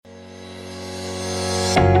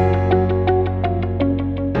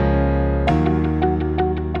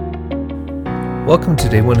Welcome to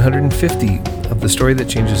day 150 of The Story That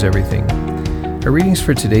Changes Everything. Our readings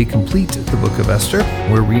for today complete the book of Esther.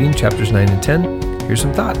 We're reading chapters 9 and 10. Here's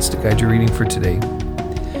some thoughts to guide your reading for today.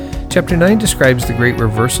 Chapter 9 describes the great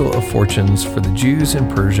reversal of fortunes for the Jews in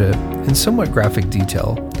Persia in somewhat graphic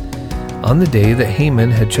detail. On the day that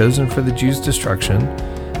Haman had chosen for the Jews' destruction,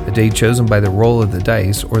 the day chosen by the roll of the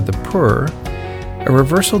dice, or the pur, a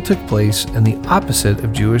reversal took place and the opposite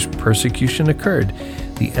of Jewish persecution occurred.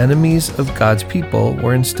 The enemies of God's people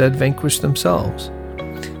were instead vanquished themselves.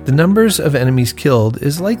 The numbers of enemies killed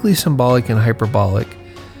is likely symbolic and hyperbolic.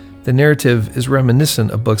 The narrative is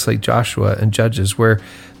reminiscent of books like Joshua and Judges, where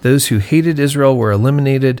those who hated Israel were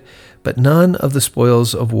eliminated, but none of the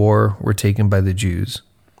spoils of war were taken by the Jews.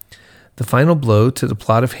 The final blow to the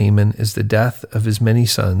plot of Haman is the death of his many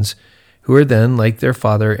sons, who are then, like their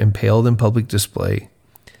father, impaled in public display.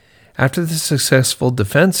 After the successful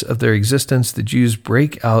defense of their existence, the Jews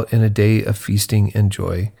break out in a day of feasting and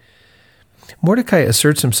joy. Mordecai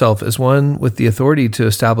asserts himself as one with the authority to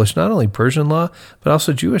establish not only Persian law, but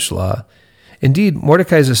also Jewish law. Indeed,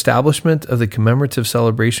 Mordecai's establishment of the commemorative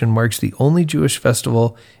celebration marks the only Jewish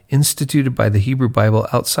festival instituted by the Hebrew Bible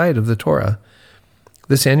outside of the Torah.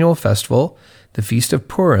 This annual festival, the Feast of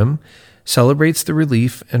Purim, celebrates the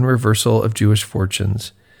relief and reversal of Jewish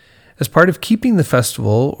fortunes. As part of keeping the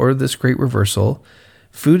festival, or this great reversal,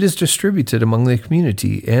 food is distributed among the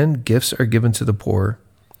community and gifts are given to the poor.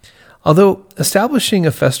 Although establishing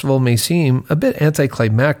a festival may seem a bit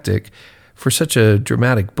anticlimactic for such a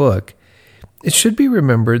dramatic book, it should be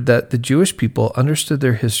remembered that the Jewish people understood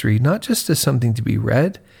their history not just as something to be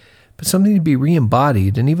read, but something to be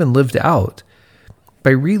re-embodied and even lived out. By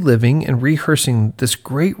reliving and rehearsing this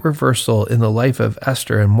great reversal in the life of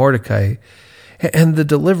Esther and Mordecai, and the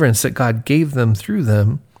deliverance that God gave them through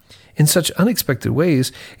them in such unexpected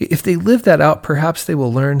ways, if they live that out, perhaps they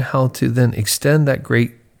will learn how to then extend that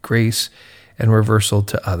great grace and reversal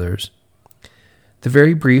to others. The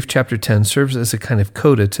very brief chapter 10 serves as a kind of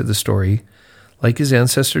coda to the story. Like his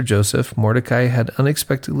ancestor Joseph, Mordecai had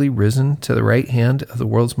unexpectedly risen to the right hand of the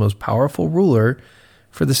world's most powerful ruler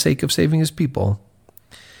for the sake of saving his people.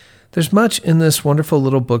 There's much in this wonderful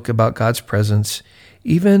little book about God's presence,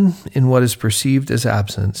 even in what is perceived as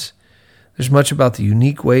absence. There's much about the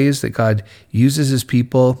unique ways that God uses his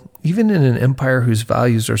people, even in an empire whose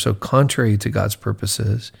values are so contrary to God's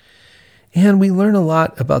purposes. And we learn a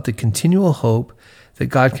lot about the continual hope that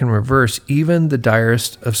God can reverse even the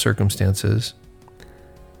direst of circumstances.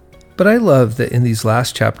 But I love that in these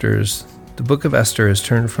last chapters, the book of Esther is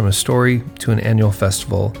turned from a story to an annual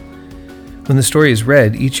festival. When the story is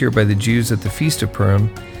read each year by the Jews at the Feast of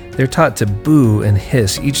Purim, they're taught to boo and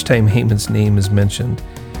hiss each time Haman's name is mentioned.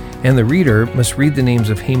 And the reader must read the names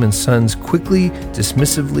of Haman's sons quickly,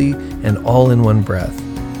 dismissively, and all in one breath.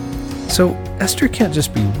 So Esther can't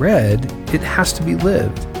just be read, it has to be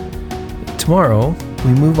lived. Tomorrow,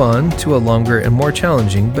 we move on to a longer and more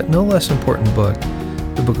challenging, but no less important book,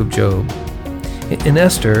 the book of Job. In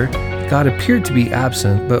Esther, God appeared to be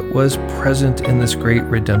absent, but was present in this great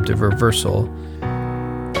redemptive reversal.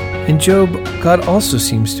 In Job, God also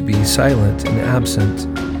seems to be silent and absent,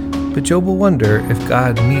 but Job will wonder if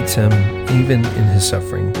God meets him even in his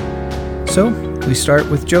suffering. So, we start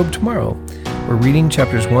with Job tomorrow. We're reading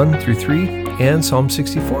chapters 1 through 3 and Psalm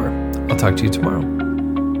 64. I'll talk to you tomorrow.